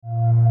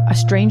a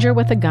stranger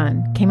with a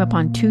gun came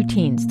upon two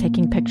teens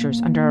taking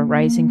pictures under a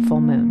rising full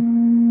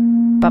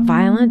moon. But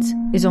violence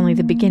is only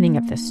the beginning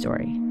of this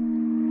story.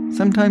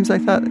 Sometimes I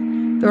thought,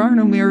 there are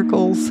no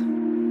miracles.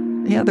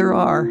 Yeah, there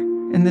are,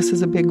 and this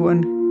is a big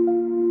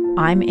one.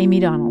 I'm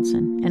Amy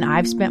Donaldson, and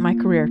I've spent my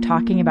career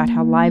talking about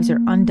how lives are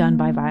undone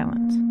by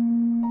violence.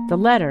 The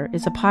Letter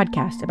is a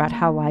podcast about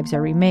how lives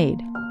are remade.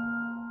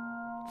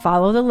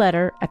 Follow The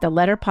Letter at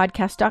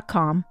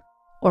theletterpodcast.com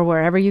or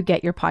wherever you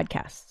get your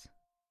podcasts.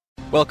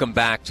 Welcome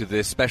back to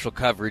this special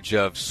coverage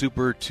of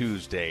Super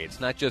Tuesday. It's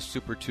not just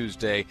Super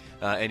Tuesday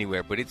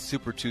anywhere, but it's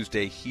Super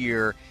Tuesday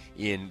here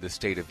in the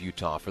state of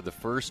Utah. For the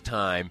first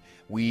time,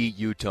 we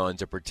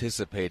Utahns are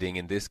participating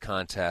in this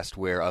contest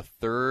where a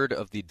third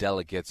of the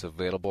delegates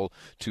available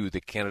to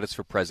the candidates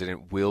for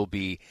president will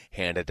be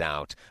handed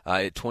out.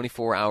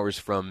 24 hours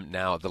from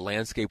now, the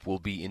landscape will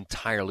be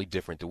entirely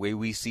different. The way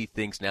we see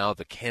things now,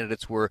 the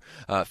candidates we're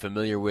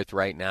familiar with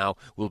right now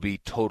will be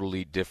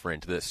totally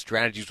different. The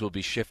strategies will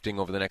be shifting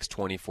over the next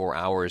 24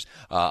 hours.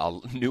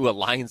 New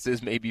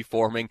alliances may be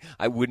forming.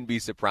 I wouldn't be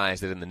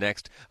surprised that in the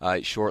next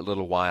short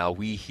little while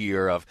we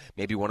hear of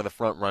maybe one of the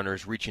front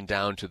runners reaching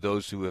down to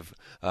those who have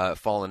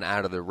fallen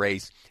out of the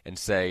race and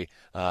say,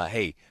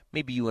 hey,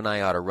 maybe you and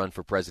I ought to run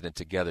for president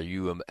together,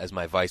 you as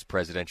my vice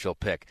presidential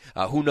pick.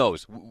 Who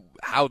knows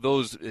how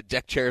those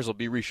deck chairs will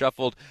be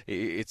reshuffled?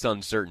 It's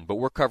uncertain. But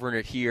we're covering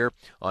it here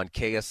on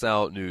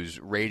KSL News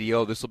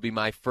Radio. This will be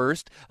my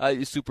first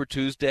Super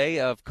Tuesday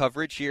of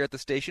coverage here at the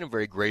station. I'm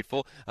very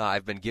grateful.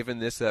 I've been given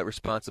this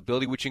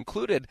responsibility, which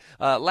included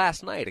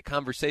last night a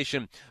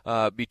conversation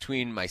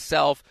between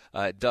myself,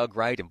 Doug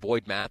Wright, and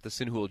Boyd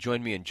Matheson, who will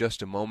join me in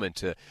just a moment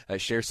to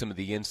share some of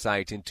the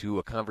insight into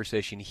a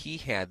conversation he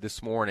had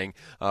this morning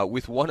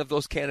with one of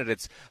those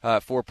candidates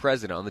for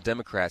president on the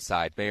Democrat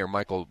side, Mayor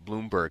Michael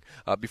Bloomberg.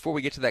 Before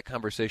we get to that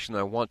conversation,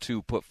 I want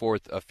to put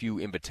forth a few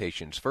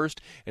invitations.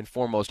 First and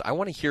foremost, I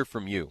want to hear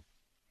from you.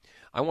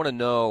 I want to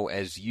know,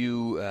 as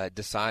you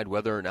decide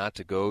whether or not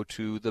to go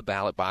to the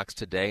ballot box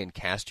today and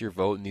cast your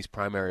vote in these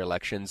primary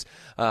elections,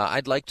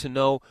 I'd like to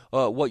know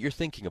what you're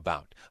thinking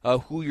about,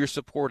 who you're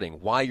supporting,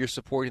 why you're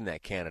supporting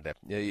that candidate.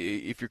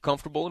 If you're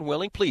comfortable and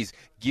willing, please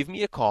give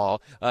me a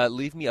call.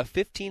 Leave me a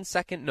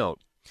 15-second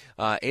note.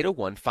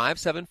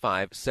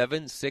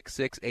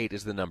 801-575-7668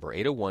 is the number.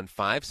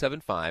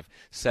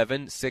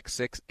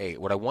 801-575-7668.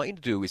 What I want you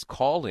to do is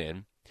call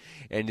in,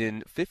 and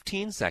in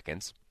 15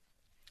 seconds,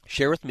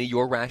 share with me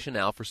your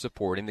rationale for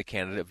supporting the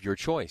candidate of your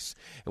choice.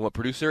 And what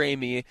producer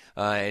Amy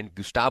and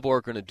Gustavo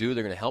are going to do,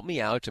 they're going to help me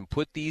out and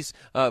put these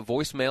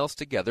voicemails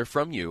together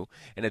from you.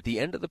 And at the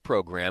end of the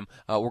program,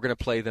 we're going to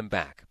play them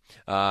back.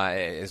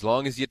 As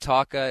long as you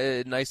talk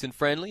nice and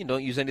friendly and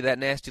don't use any of that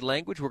nasty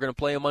language, we're going to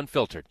play them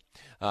unfiltered.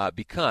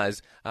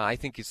 Because I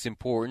think it's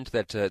important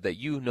that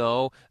you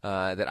know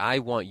that I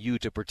want you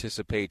to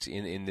participate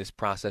in this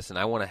process, and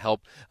I want to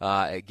help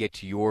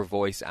get your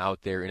voice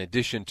out there in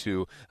addition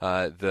to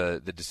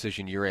the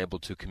decision you're able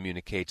to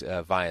communicate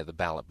via the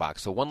ballot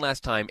box. So one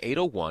last time,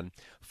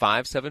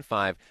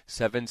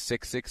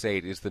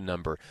 801-575-7668 is the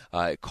number.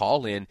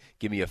 Call in,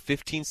 give me a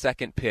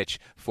 15-second pitch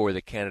for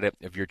the candidate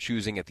of your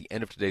choosing. At the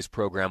end of today's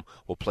program,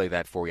 we'll play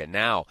that for you.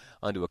 Now,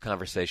 onto a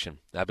conversation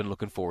I've been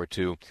looking forward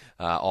to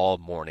all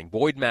morning.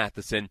 Boyd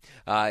Matheson,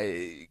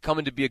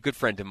 coming to be a good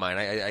friend of mine.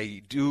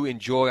 I do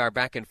enjoy our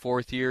back and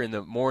forth here in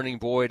the morning,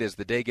 Boyd, as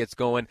the day gets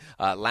going.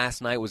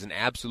 Last night was an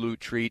absolute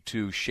treat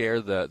to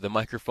share the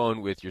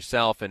microphone with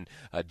yourself and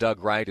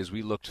Doug Wright as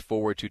we looked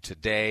forward to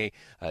today,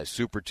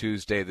 Super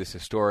Tuesday, this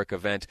historic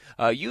event.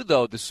 You,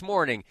 though, this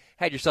morning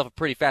had yourself a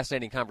pretty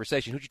fascinating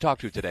conversation. Who'd you talk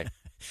to today?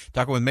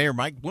 Talking with Mayor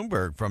Mike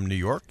Bloomberg from New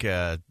York.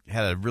 Had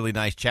a really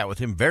nice chat with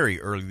him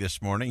very early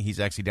this morning. He's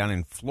actually down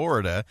in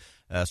Florida,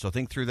 so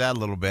think through that a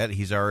little bit.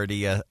 He's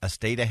already a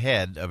state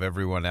ahead of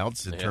everyone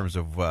else in terms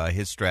of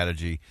his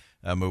strategy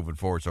moving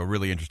forward. So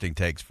really interesting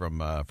takes from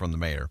the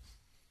mayor.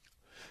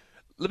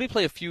 Let me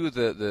play a few of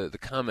the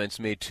comments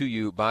made to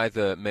you by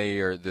the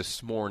mayor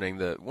this morning.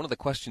 One of the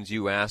questions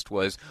you asked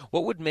was,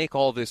 what would make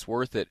all this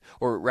worth it?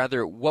 Or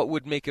rather, what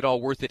would make it all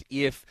worth it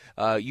if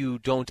you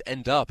don't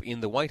end up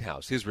in the White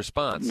House? His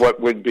response. What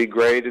would be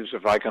great is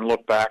if I can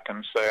look back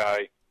and say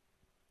I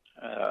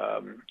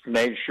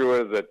made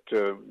sure that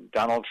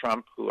Donald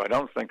Trump, who I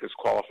don't think is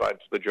qualified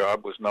for the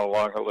job, was no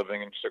longer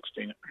living in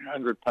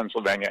 1600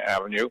 Pennsylvania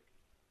Avenue,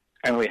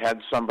 and we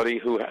had somebody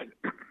who had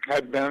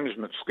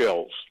management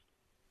skills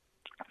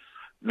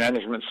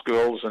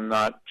and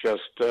not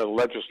just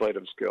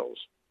legislative skills.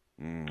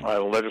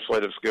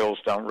 Legislative skills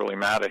don't really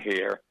matter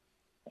here,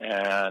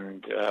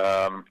 and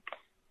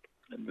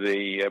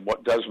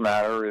what does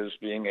matter is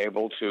being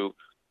able to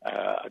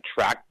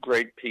attract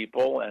great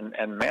people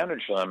and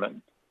manage them.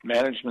 And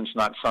management's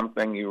not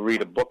something you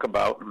read a book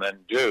about and then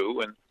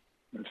do. And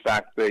in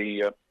fact,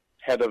 the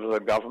head of the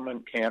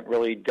government can't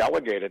really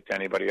delegate it to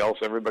anybody else.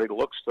 Everybody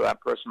looks to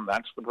that person.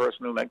 That's the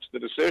person who makes the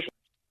decision.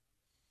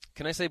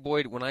 Can I say,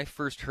 Boyd, when I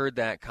first heard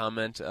that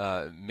comment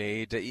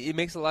made, it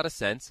makes a lot of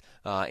sense,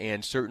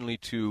 and certainly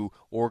to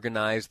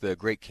organize the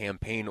great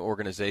campaign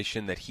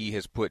organization that he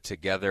has put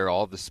together,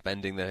 all the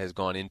spending that has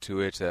gone into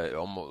it,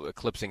 almost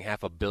eclipsing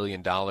 $500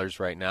 million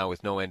right now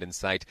with no end in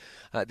sight.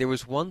 There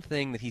was one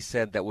thing that he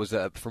said that was,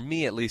 for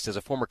me at least as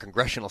a former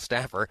congressional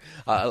staffer,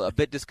 a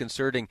bit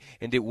disconcerting,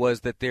 and it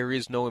was that there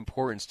is no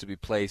importance to be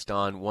placed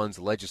on one's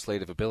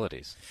legislative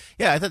abilities.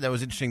 Yeah, I thought that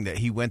was interesting that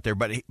he went there,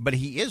 but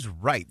he is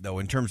right, though,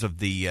 in terms of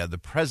the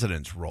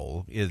president's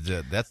role.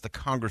 That's the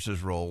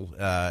Congress's role,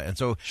 and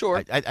so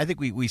sure. I think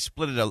we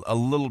split it a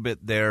little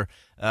bit there.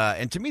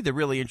 And to me, the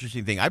really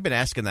interesting thing, I've been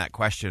asking that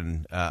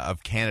question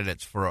of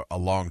candidates for a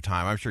long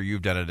time. I'm sure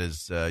you've done it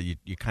as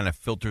you kind of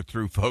filter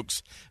through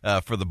folks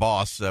for the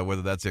boss,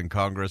 whether that's in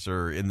Congress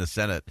or in the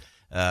Senate.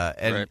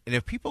 And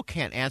if people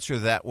can't answer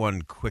that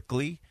one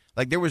quickly,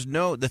 like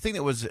the thing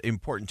that was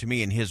important to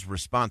me in his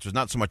response was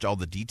not so much all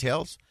the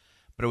details,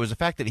 but it was the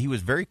fact that he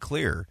was very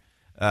clear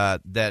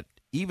that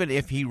even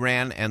if he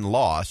ran and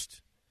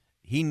lost,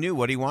 he knew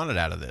what he wanted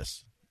out of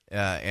this.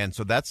 And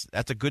so that's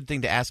a good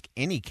thing to ask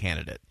any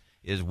candidate,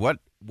 is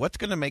what's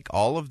going to make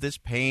all of this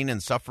pain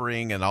and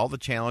suffering and all the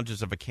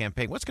challenges of a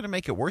campaign, what's going to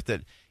make it worth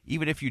it,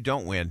 even if you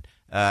don't win?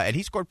 And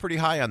he scored pretty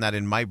high on that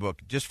in my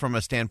book, just from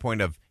a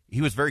standpoint of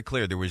he was very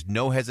clear. There was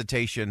no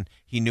hesitation.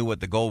 He knew what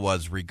the goal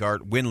was,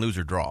 win, lose,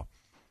 or draw.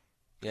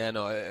 Yeah,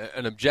 no,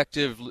 an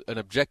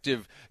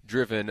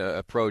objective-driven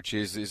approach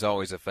is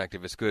always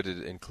effective. It's good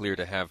and clear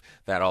to have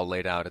that all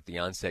laid out at the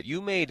onset.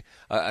 You made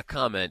a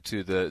comment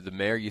to the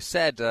mayor. You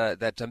said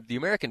that the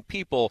American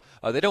people,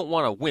 they don't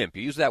want a wimp.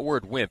 You used that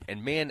word wimp,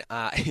 and man,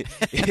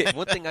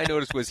 one thing I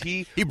noticed was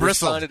he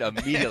responded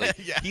immediately.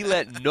 Yeah. He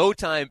let no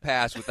time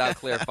pass without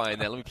clarifying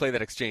that. Let me play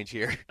that exchange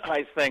here.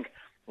 I think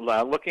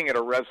looking at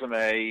a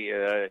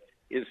resume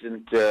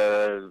isn't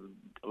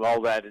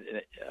all that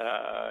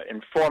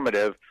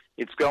informative.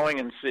 It's going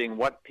and seeing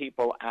what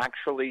people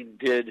actually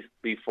did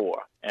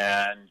before.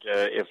 And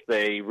if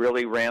they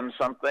really ran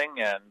something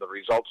and the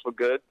results were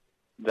good,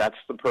 that's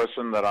the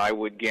person that I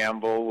would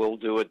gamble will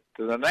do it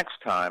the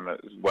next time as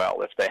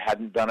well. If they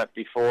hadn't done it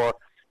before,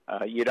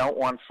 you don't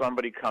want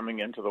somebody coming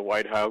into the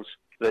White House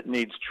that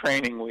needs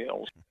training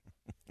wheels.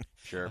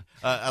 Sure.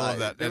 I love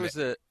that. There was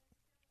a...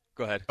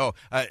 Go ahead. Oh,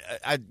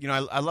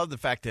 I love the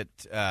fact that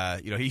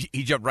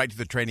he jumped right to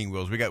the training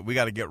wheels. We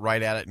got to get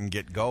right at it and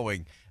get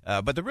going.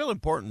 But the real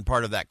important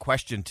part of that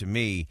question to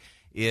me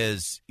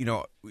is,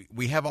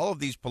 we have all of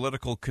these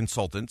political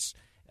consultants,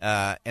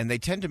 and they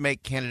tend to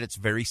make candidates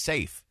very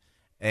safe,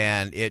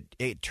 and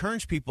it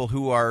turns people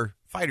who are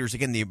fighters.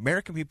 Again, the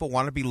American people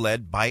want to be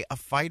led by a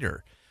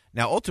fighter.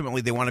 Now,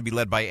 ultimately, they want to be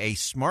led by a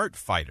smart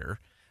fighter.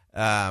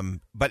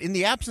 But in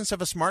the absence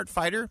of a smart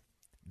fighter,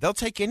 they'll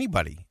take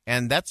anybody,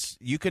 and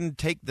you can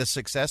take the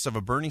success of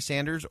a Bernie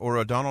Sanders or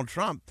a Donald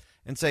Trump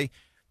and say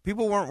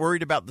people weren't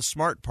worried about the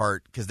smart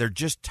part because they're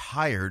just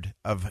tired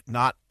of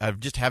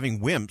just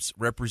having wimps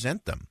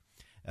represent them,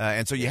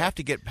 and so you have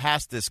to get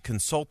past this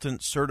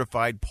consultant,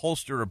 certified,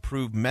 pollster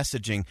approved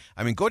messaging.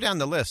 I mean, go down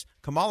the list.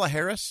 Kamala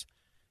Harris,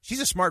 she's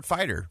a smart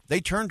fighter.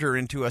 They turned her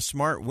into a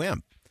smart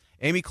wimp.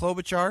 Amy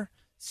Klobuchar,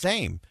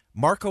 same.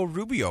 Marco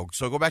Rubio.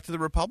 So go back to the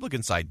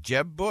Republican side.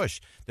 Jeb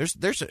Bush.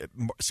 There's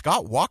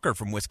Scott Walker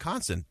from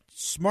Wisconsin.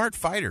 Smart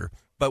fighter,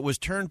 but was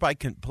turned by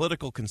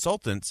political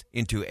consultants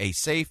into a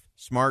safe,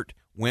 smart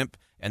wimp,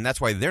 and that's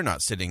why they're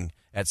not sitting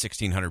at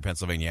 1600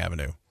 Pennsylvania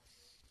Avenue.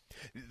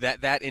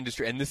 That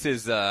industry, and this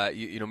is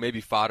maybe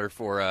fodder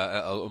for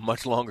a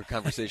much longer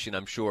conversation,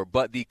 I'm sure.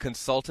 But the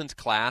consultant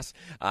class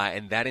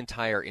and that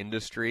entire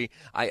industry,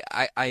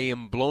 I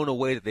am blown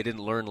away that they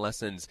didn't learn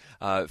lessons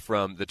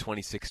from the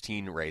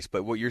 2016 race.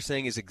 But what you're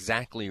saying is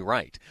exactly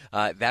right.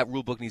 That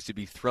rule book needs to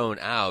be thrown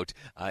out.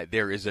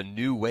 There is a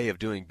new way of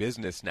doing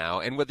business now,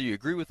 and whether you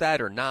agree with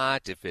that or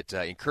not, if it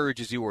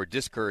encourages you or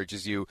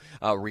discourages you,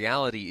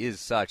 reality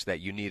is such that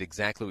you need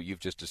exactly what you've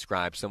just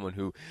described. Someone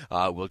who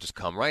will just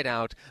come right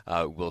out.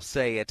 Will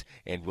say it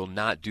and will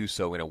not do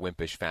so in a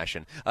wimpish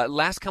fashion.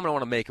 Last comment I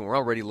want to make, and we're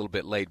already a little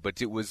bit late,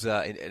 but it was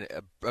a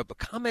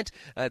comment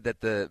that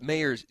the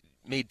mayor's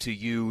made to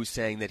you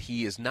saying that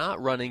he is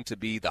not running to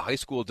be the high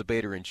school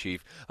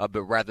debater-in-chief,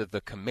 but rather the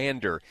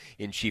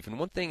commander-in-chief. And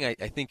one thing I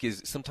think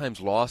is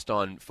sometimes lost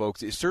on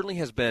folks, it certainly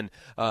has been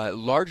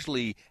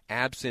largely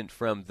absent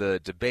from the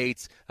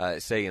debates,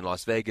 say in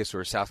Las Vegas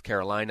or South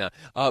Carolina,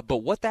 but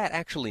what that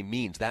actually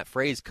means, that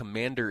phrase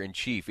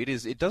commander-in-chief,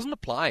 it doesn't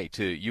apply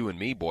to you and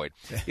me, Boyd.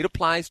 It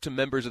applies to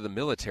members of the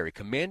military.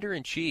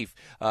 Commander-in-chief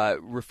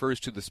refers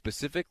to the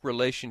specific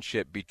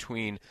relationship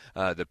between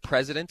the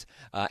president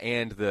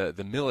and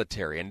the military.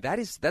 And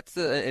that's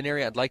an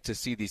area I'd like to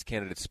see these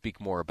candidates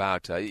speak more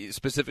about,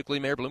 specifically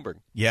Mayor Bloomberg.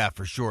 Yeah,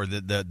 for sure.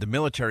 The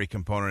military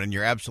component, and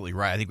you're absolutely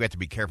right. I think we have to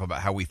be careful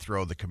about how we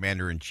throw the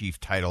commander-in-chief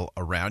title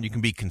around. You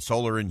can be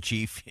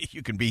consoler-in-chief.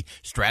 You can be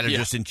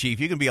strategist-in-chief.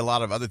 You can be a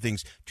lot of other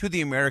things to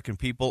the American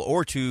people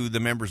or to the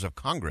members of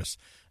Congress.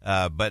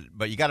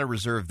 But you got to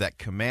reserve that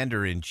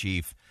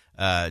commander-in-chief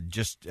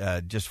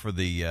just for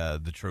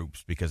the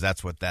troops, because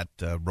that's what that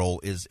role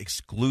is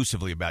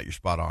exclusively about. You're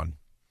spot on.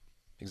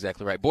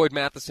 Exactly right. Boyd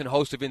Matheson,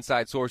 host of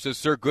Inside Sources.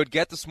 Sir, good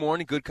get this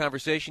morning. Good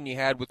conversation you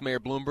had with Mayor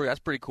Bloomberg. That's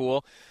pretty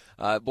cool.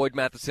 Boyd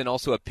Matheson,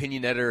 also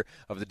opinion editor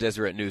of the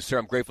Deseret News. Sir,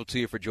 I'm grateful to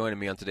you for joining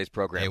me on today's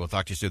program. Hey, we'll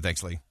talk to you soon.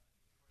 Thanks, Lee.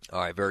 All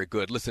right, very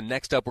good. Listen,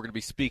 next up, we're going to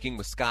be speaking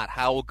with Scott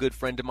Howell, good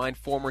friend of mine,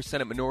 former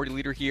Senate Minority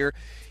Leader here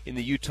in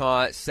the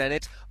Utah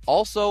Senate,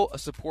 also a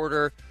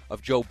supporter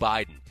of Joe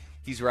Biden.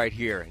 He's right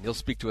here, and he'll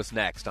speak to us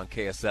next on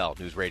KSL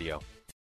News Radio.